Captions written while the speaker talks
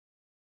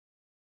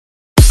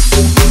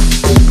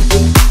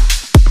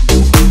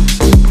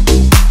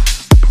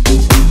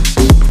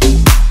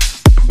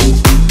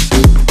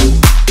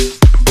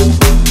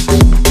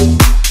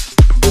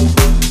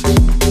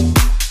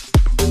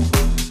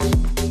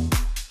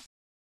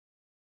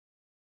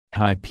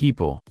Hi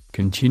people,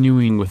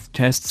 continuing with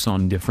tests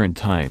on different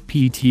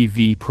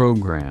IPTV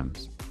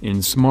programs.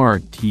 In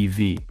Smart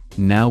TV,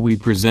 now we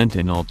present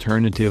an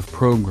alternative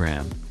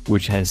program,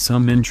 which has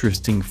some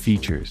interesting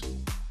features.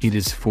 It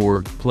is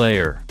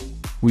Forkplayer.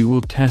 We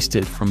will test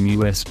it from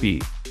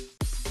USB.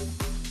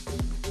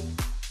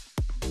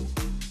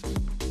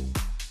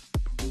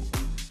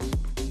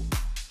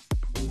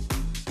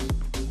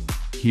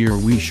 Here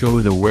we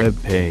show the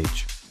web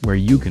page, where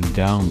you can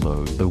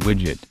download the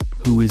widget,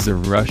 who is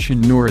of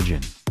Russian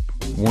origin.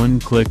 One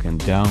click and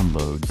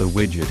download the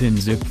widget in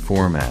zip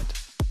format.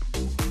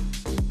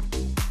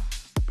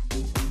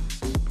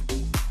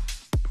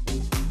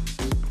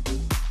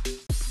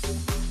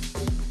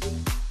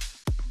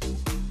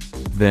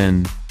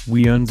 Then,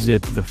 we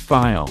unzip the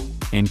file,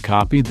 and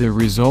copy the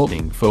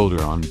resulting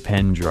folder on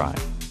pen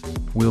drive.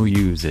 We'll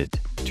use it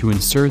to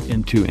insert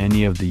into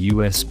any of the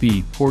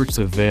USB ports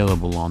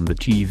available on the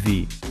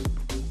TV.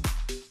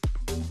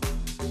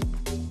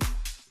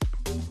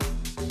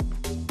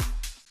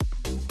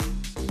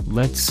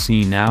 Let's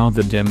see now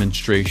the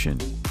demonstration.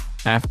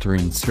 After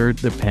insert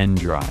the pen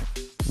drive,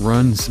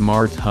 run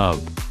Smart Hub,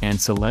 and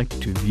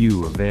select to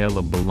view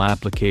available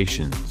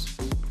applications.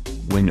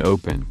 When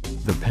open,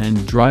 the pen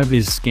drive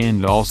is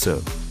scanned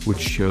also, which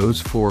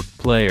shows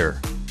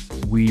Forkplayer.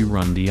 We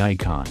run the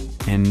icon,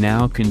 and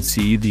now can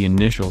see the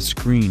initial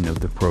screen of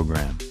the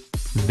program.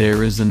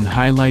 There is an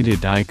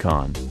highlighted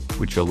icon,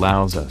 which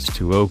allows us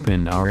to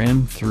open our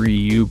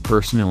M3U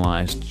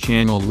personalized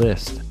channel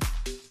list.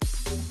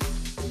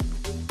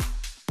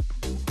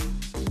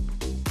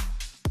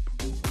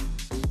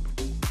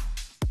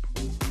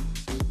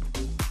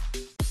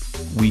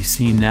 We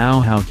see now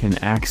how can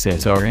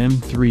access our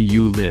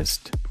M3U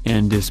list,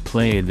 and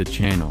display the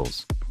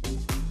channels.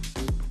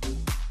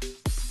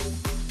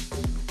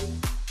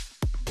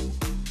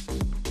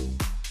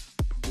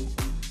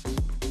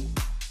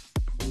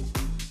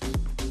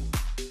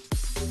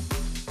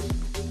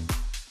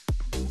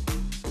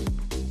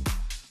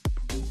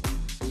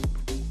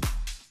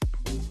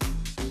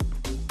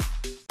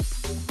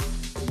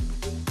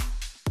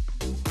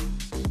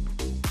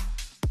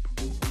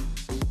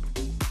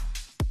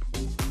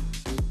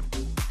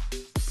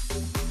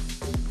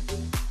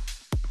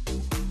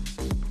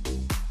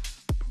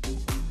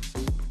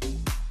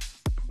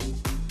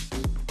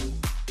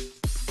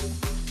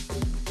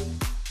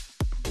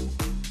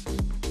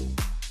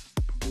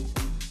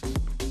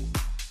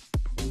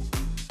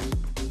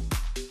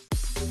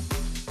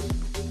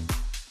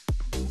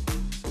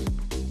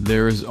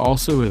 There is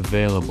also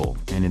available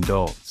an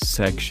adult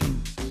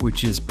section,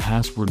 which is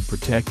password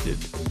protected,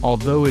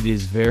 although it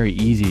is very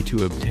easy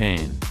to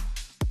obtain.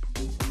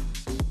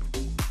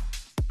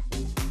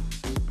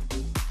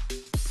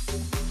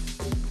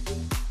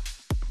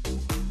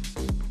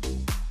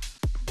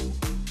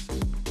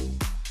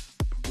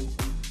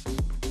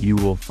 You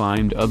will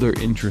find other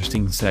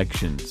interesting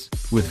sections,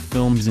 with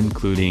films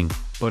including,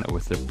 but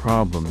with the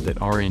problem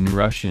that are in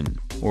Russian,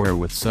 or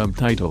with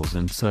subtitles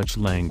in such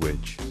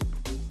language.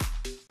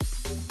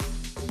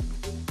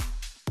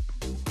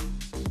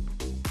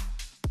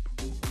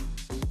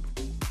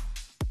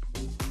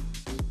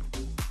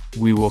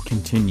 We will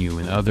continue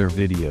in other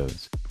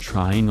videos,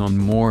 trying on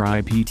more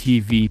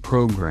IPTV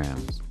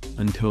programs.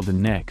 Until the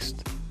next.